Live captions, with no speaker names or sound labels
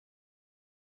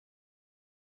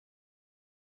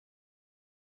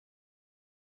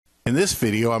In this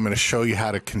video, I'm going to show you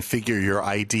how to configure your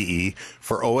IDE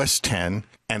for OS X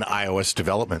and iOS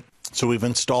development. So we've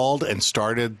installed and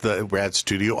started the RAD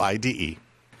Studio IDE.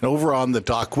 And over on the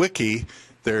Doc Wiki,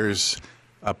 there's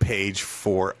a page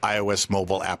for iOS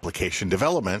mobile application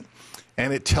development,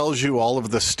 and it tells you all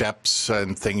of the steps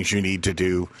and things you need to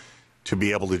do to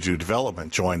be able to do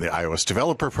development. Join the iOS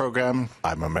developer program.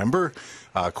 I'm a member.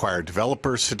 Acquire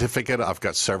developer certificate. I've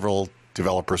got several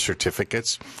developer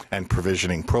certificates and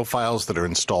provisioning profiles that are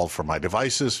installed for my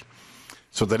devices.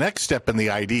 So the next step in the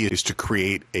IDE is to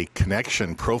create a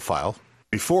connection profile.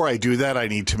 Before I do that, I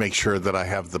need to make sure that I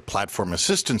have the platform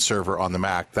assistant server on the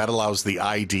Mac. That allows the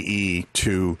IDE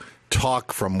to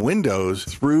talk from Windows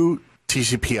through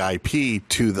TCP/IP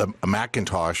to the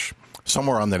Macintosh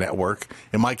somewhere on the network.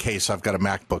 In my case, I've got a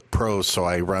MacBook Pro, so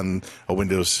I run a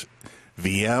Windows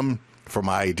VM for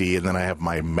my IDE, and then I have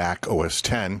my Mac OS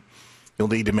X. You'll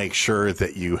need to make sure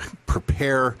that you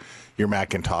prepare your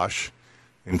Macintosh,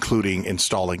 including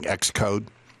installing Xcode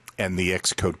and the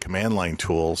Xcode command line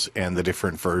tools and the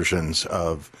different versions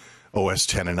of OS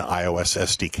X and iOS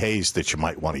SDKs that you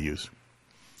might want to use.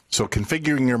 So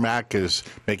configuring your Mac is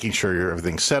making sure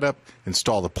everything's set up,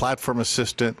 install the platform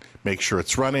assistant, make sure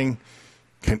it's running,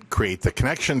 create the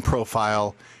connection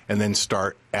profile, and then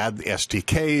add the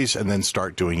SDKs, and then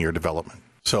start doing your development.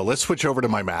 So let's switch over to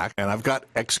my Mac, and I've got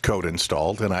Xcode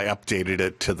installed, and I updated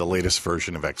it to the latest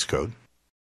version of Xcode.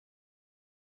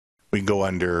 We can go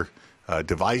under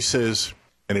Devices,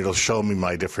 and it'll show me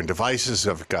my different devices.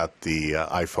 I've got the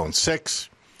iPhone 6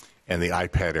 and the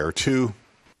iPad Air 2.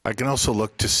 I can also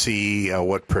look to see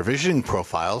what provisioning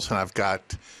profiles, and I've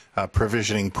got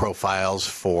provisioning profiles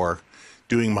for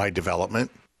doing my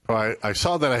development. I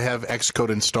saw that I have Xcode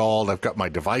installed. I've got my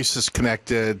devices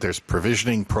connected. There's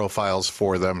provisioning profiles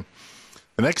for them.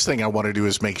 The next thing I want to do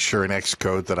is make sure in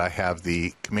Xcode that I have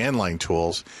the command line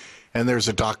tools, and there's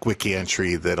a Doc Wiki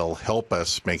entry that'll help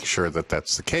us make sure that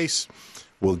that's the case.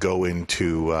 We'll go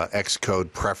into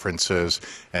Xcode preferences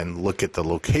and look at the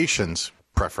locations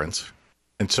preference.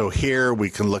 And so here we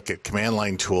can look at command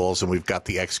line tools, and we've got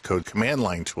the Xcode command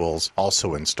line tools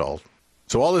also installed.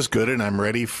 So all is good, and I'm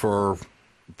ready for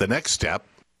the next step,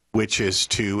 which is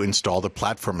to install the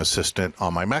platform assistant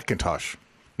on my Macintosh.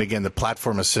 And again, the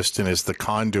platform assistant is the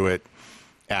conduit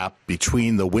app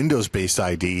between the Windows-based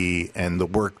IDE and the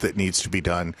work that needs to be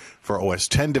done for OS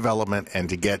X development and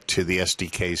to get to the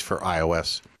SDKs for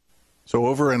iOS. So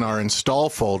over in our install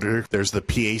folder, there's the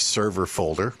PA server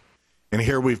folder. And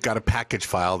here we've got a package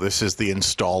file. This is the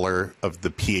installer of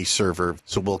the PA server.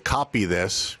 So we'll copy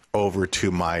this over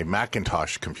to my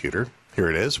Macintosh computer. Here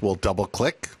it is. We'll double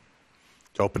click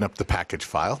to open up the package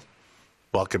file.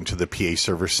 Welcome to the PA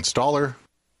Service installer.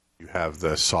 You have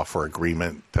the software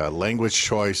agreement language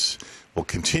choice. We'll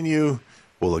continue.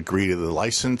 We'll agree to the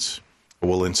license.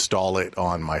 We'll install it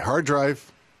on my hard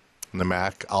drive on the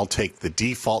Mac. I'll take the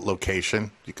default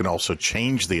location. You can also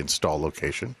change the install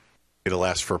location. It'll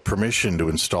ask for permission to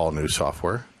install new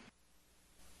software.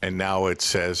 And now it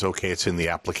says, okay, it's in the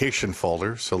application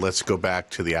folder. So let's go back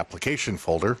to the application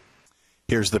folder.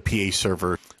 Here's the PA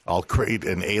server. I'll create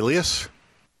an alias,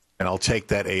 and I'll take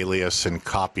that alias and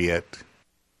copy it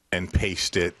and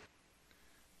paste it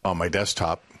on my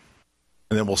desktop.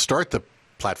 And then we'll start the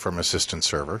platform assistant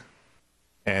server,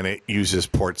 and it uses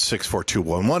port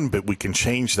 64211, but we can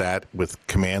change that with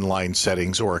command line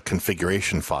settings or a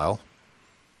configuration file.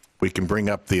 We can bring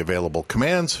up the available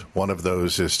commands. One of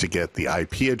those is to get the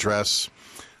IP address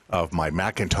of my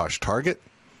Macintosh target.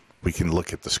 We can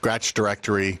look at the scratch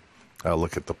directory,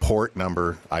 look at the port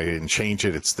number. I didn't change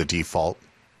it. It's the default.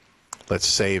 Let's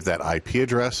save that IP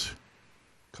address,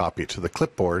 copy it to the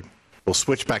clipboard. We'll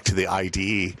switch back to the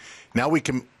IDE. Now we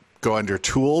can go under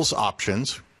Tools,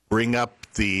 Options, bring up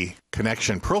the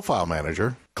Connection Profile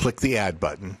Manager, click the Add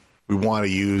button. We want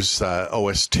to use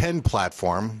OS X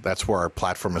platform. That's where our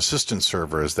platform assistant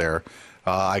server is there.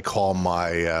 I call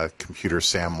my computer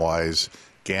Samwise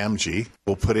Gamgee.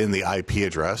 We'll put in the IP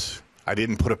address. I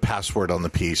didn't put a password on the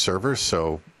PA server,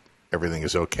 so everything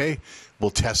is okay.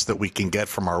 We'll test that we can get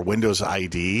from our Windows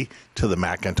IDE to the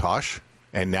Macintosh.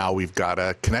 And now we've got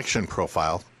a connection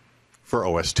profile for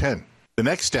OS X. The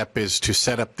next step is to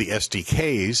set up the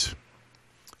SDKs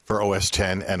for OS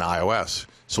X and iOS.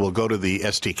 So we'll go to the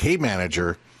SDK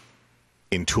manager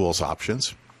in Tools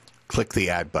Options, click the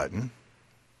Add button,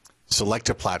 select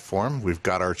a platform. We've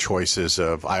got our choices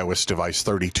of iOS device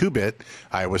 32-bit,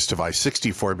 iOS device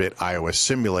 64-bit, iOS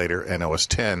simulator, and OS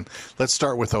X. Let's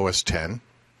start with OS X.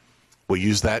 We'll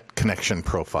use that connection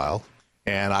profile,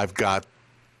 and I've got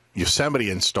Yosemite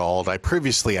installed. I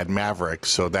previously had Maverick,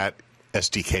 so that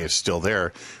SDK is still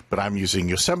there, but I'm using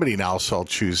Yosemite now, so I'll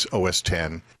choose OS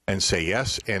 10 and say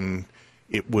yes, and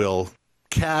it will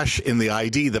cache in the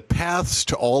ID the paths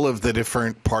to all of the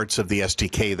different parts of the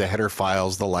SDK, the header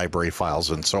files, the library files,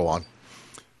 and so on,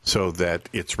 so that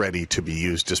it's ready to be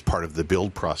used as part of the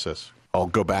build process. I'll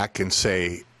go back and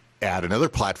say add another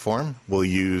platform. We'll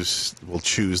choose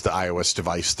the iOS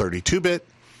device 32-bit.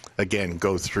 Again,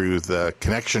 go through the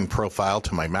connection profile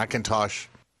to my Macintosh,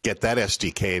 get that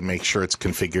SDK and make sure it's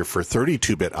configured for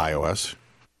 32-bit iOS.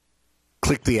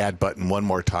 Click the add button one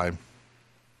more time.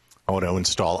 I want to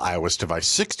install iOS device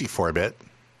 64-bit.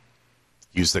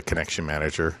 Use the connection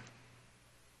manager.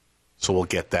 So we'll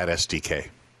get that SDK.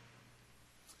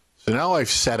 So now I've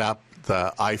set up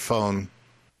the iPhone,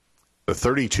 the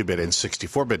 32-bit and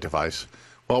 64-bit device.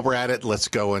 While we're at it, let's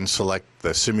go and select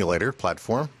the simulator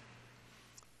platform.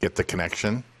 Get the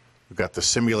connection. We've got the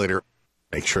simulator.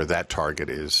 Make sure that target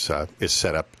is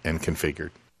set up and configured.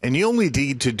 And you only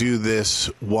need to do this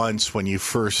once when you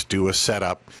first do a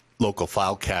setup, local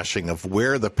file caching of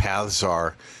where the paths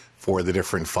are for the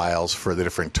different files, for the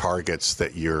different targets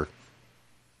that you're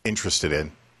interested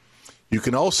in. You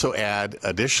can also add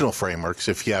additional frameworks.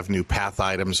 If you have new path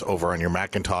items over on your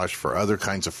Macintosh for other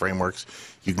kinds of frameworks,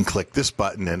 you can click this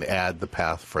button and add the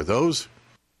path for those.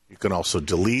 You can also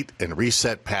delete and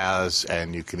reset paths,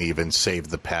 and you can even save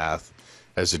the path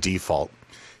as a default.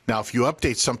 Now, if you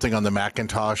update something on the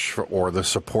Macintosh or the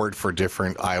support for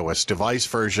different iOS device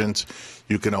versions,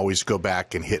 you can always go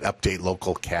back and hit Update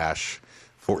Local Cache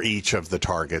for each of the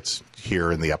targets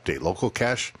here in the Update Local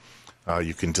Cache.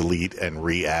 You can delete and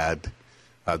re-add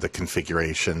the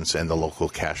configurations and the local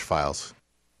cache files.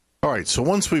 All right, so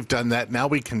once we've done that, now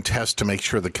we can test to make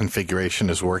sure the configuration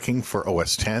is working for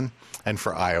OS 10 and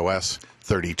for iOS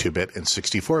 32-bit and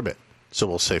 64-bit. So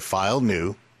we'll say File,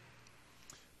 New,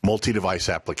 Multi-Device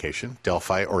Application,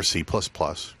 Delphi or C++.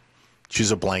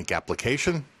 Choose a blank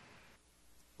application.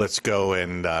 Let's go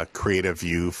and create a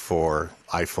view for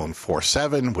iPhone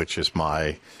 4.7, which is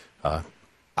my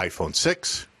iPhone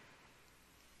 6.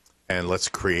 And let's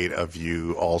create a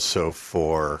view also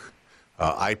for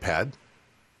iPad.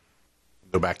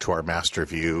 Go back to our master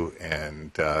view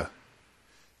and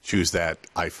choose that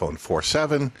iPhone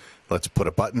 4.7. Let's put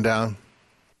a button down.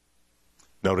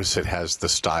 Notice it has the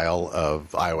style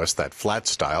of iOS, that flat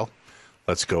style.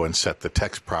 Let's go and set the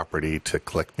text property to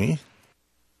click me.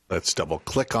 Let's double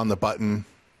click on the button.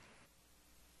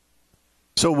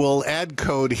 So we'll add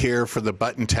code here for the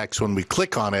button text when we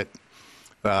click on it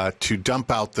to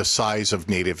dump out the size of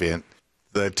native int.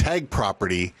 The tag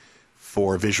property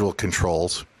for visual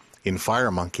controls in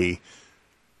FireMonkey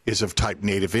is of type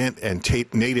native int, and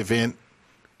native int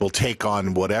will take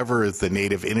on whatever the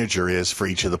native integer is for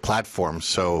each of the platforms.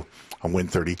 So on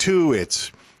Win32,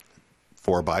 it's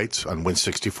 4 bytes. On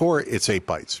Win64, it's 8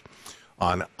 bytes.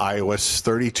 On iOS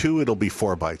 32, it'll be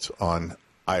 4 bytes. On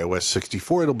iOS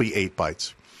 64, it'll be 8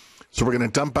 bytes. So we're going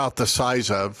to dump out the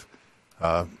size of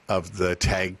the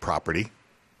tag property,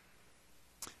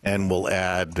 and we'll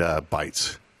add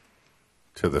bytes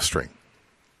to the string.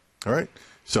 All right.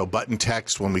 So button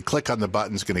text, when we click on the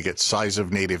button, is going to get size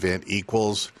of native int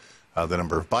equals the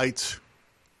number of bytes.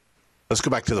 Let's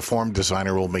go back to the form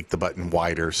designer. We'll make the button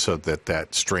wider so that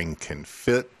that string can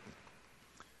fit.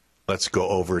 Let's go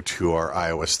over to our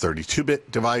iOS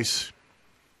 32-bit device.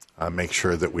 Make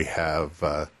sure that we have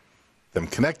them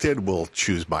connected. We'll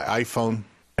choose my iPhone.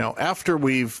 Now, after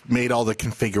we've made all the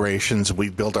configurations,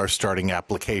 we've built our starting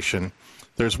application,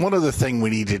 there's one other thing we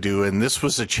need to do, and this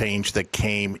was a change that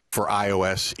came for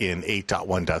iOS in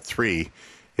 8.1.3,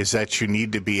 is that you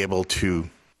need to be able to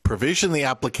provision the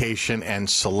application and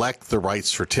select the right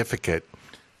certificate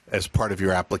as part of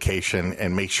your application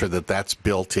and make sure that that's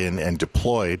built in and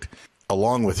deployed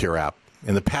along with your app.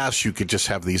 In the past, you could just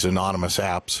have these anonymous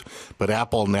apps, but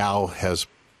Apple now has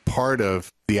part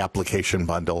of the application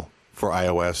bundle for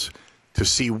iOS to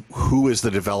see who is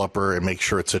the developer and make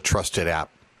sure it's a trusted app.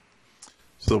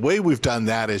 So the way we've done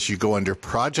that is you go under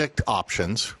Project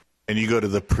Options and you go to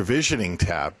the Provisioning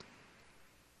tab.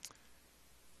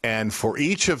 And for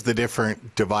each of the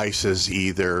different devices,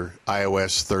 either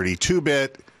iOS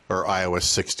 32-bit or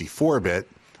iOS 64-bit,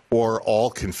 or all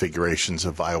configurations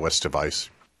of iOS device,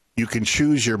 you can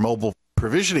choose your mobile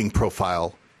provisioning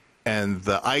profile, and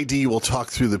the ID will talk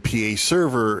through the PA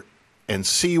server and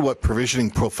see what provisioning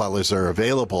profiles are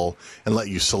available and let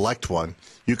you select one.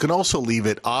 You can also leave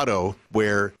it auto,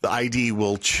 where the ID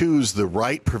will choose the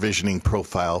right provisioning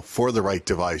profile for the right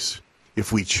device.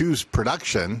 If we choose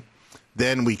production,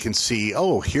 then we can see,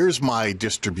 oh, here's my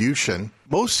distribution.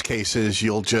 Most cases,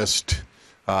 you'll just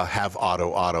have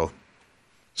auto.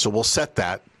 So we'll set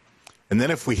that. And then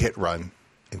if we hit run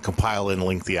and compile and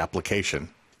link the application,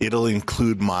 it'll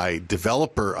include my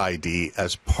developer ID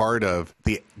as part of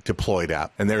the deployed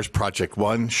app. And there's project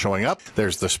 1 showing up.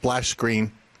 There's the splash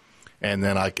screen. And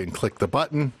then I can click the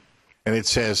button and it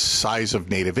says size of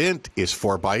native int is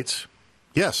 4 bytes.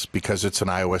 Yes, because it's an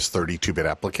iOS 32-bit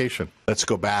application. Let's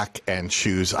go back and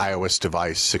choose iOS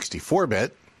device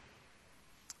 64-bit.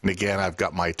 And again, I've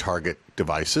got my target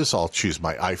devices. I'll choose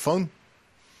my iPhone.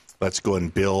 Let's go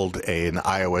and build an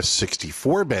iOS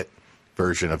 64-bit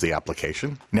version of the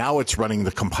application. Now it's running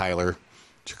the compiler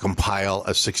to compile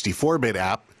a 64-bit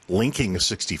app, linking a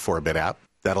 64-bit app.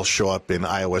 That'll show up in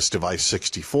iOS device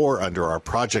 64 under our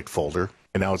project folder.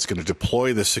 And now it's going to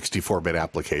deploy the 64-bit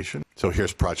application. So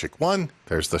here's project 1.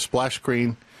 There's the splash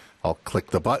screen. I'll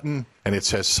click the button, and it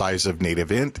says size of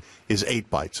native int is 8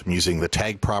 bytes. I'm using the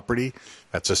tag property.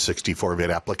 That's a 64-bit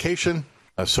application.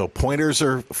 So pointers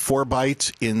are 4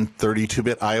 bytes in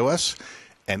 32-bit iOS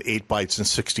and 8 bytes in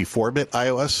 64-bit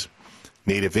iOS.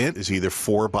 Native int is either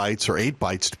 4 bytes or 8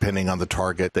 bytes, depending on the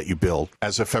target that you build.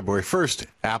 As of February 1st,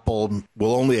 Apple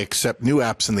will only accept new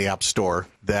apps in the App Store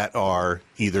that are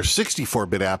either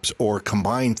 64-bit apps or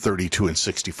combined 32 and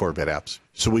 64-bit apps.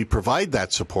 So we provide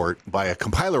that support by a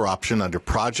compiler option under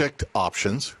Project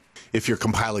Options. If you're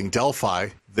compiling Delphi,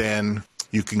 then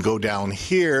you can go down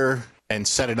here and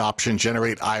set an option,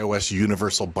 Generate iOS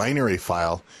Universal Binary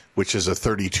File, which is a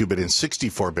 32-bit and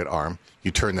 64-bit ARM. You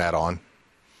turn that on.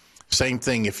 Same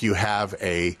thing if you have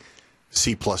a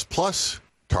C++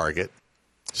 target.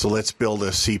 So let's build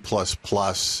a C++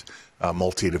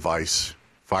 multi-device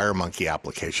FireMonkey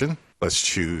application. Let's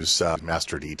choose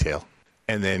master detail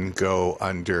and then go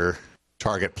under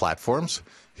target platforms.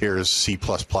 Here's C++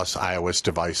 iOS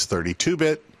device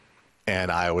 32-bit and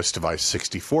iOS device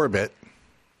 64-bit.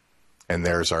 And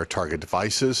there's our target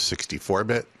devices,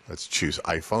 64-bit. Let's choose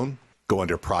iPhone. Go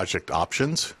under project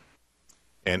options.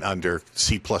 And under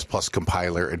C++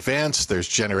 compiler advanced, there's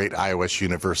Generate iOS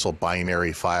Universal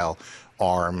Binary File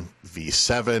ARM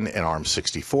v7 and ARM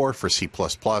 64 for C++.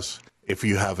 If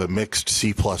you have a mixed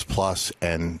C++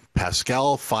 and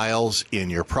Pascal files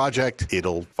in your project,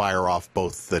 it'll fire off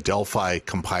both the Delphi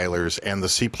compilers and the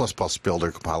C++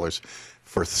 builder compilers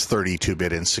for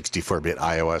 32-bit and 64-bit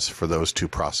iOS for those two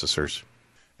processors.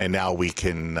 And now we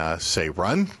can say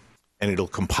run, and it'll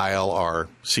compile our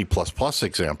C++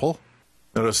 example.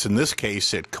 Notice in this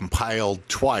case, it compiled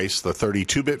twice. The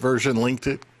 32-bit version linked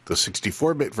it, the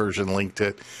 64-bit version linked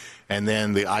it, and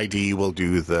then the IDE will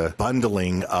do the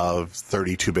bundling of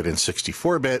 32-bit and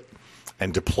 64-bit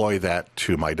and deploy that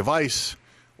to my device.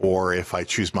 Or if I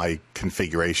choose my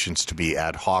configurations to be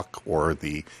ad hoc or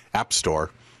the App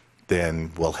Store,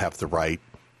 then we'll have the right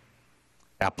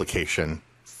application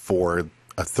for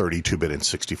a 32-bit and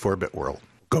 64-bit world.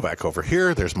 Go back over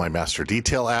here. There's my master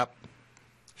detail app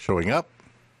showing up.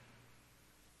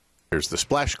 Here's the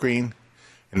splash screen,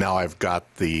 and now I've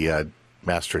got the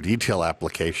master detail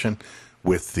application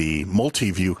with the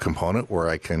multi-view component where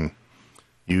I can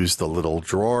use the little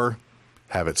drawer,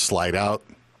 have it slide out,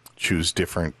 choose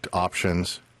different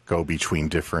options, go between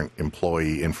different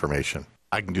employee information.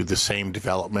 I can do the same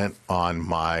development on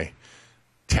my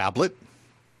tablet.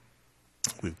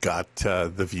 We've got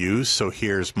the views, so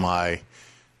here's my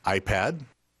iPad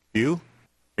view.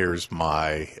 Here's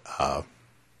my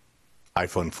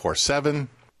iPhone 4.7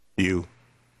 view.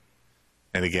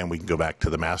 And again, we can go back to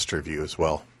the master view as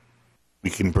well. We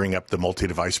can bring up the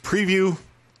multi-device preview,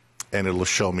 and it'll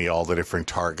show me all the different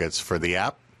targets for the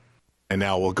app. And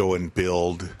now we'll go and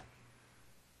build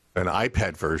an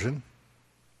iPad version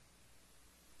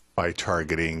by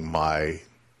targeting my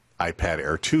iPad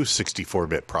Air 2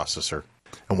 64-bit processor.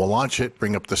 And we'll launch it,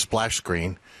 bring up the splash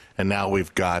screen, and now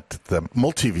we've got the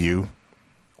multi-view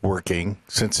working.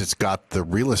 Since it's got the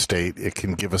real estate, it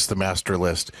can give us the master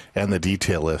list and the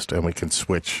detail list, and we can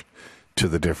switch to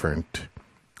the different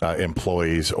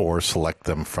employees or select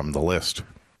them from the list.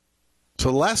 So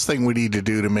the last thing we need to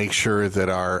do to make sure that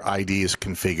our ID is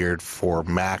configured for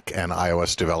Mac and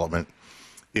iOS development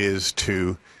is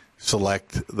to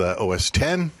select the OS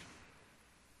X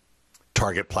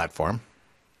target platform.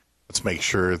 Let's make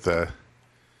sure the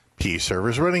PE server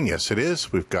is running. Yes, it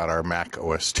is. We've got our Mac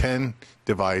OS X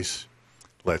device.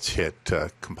 Let's hit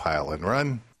compile and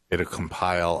run. It'll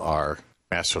compile our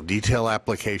master detail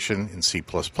application in C++,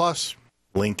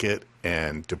 link it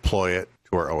and deploy it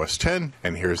to our OS X.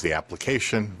 And here's the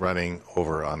application running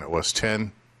over on OS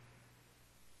X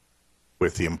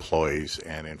with the employees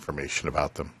and information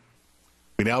about them.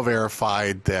 We now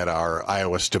verified that our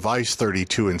iOS device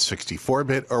 32 and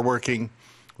 64-bit are working.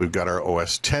 We've got our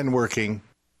OS X working.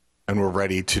 and we're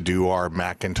ready to do our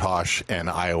Macintosh and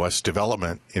iOS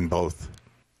development in both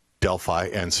Delphi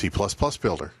and C++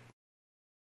 Builder.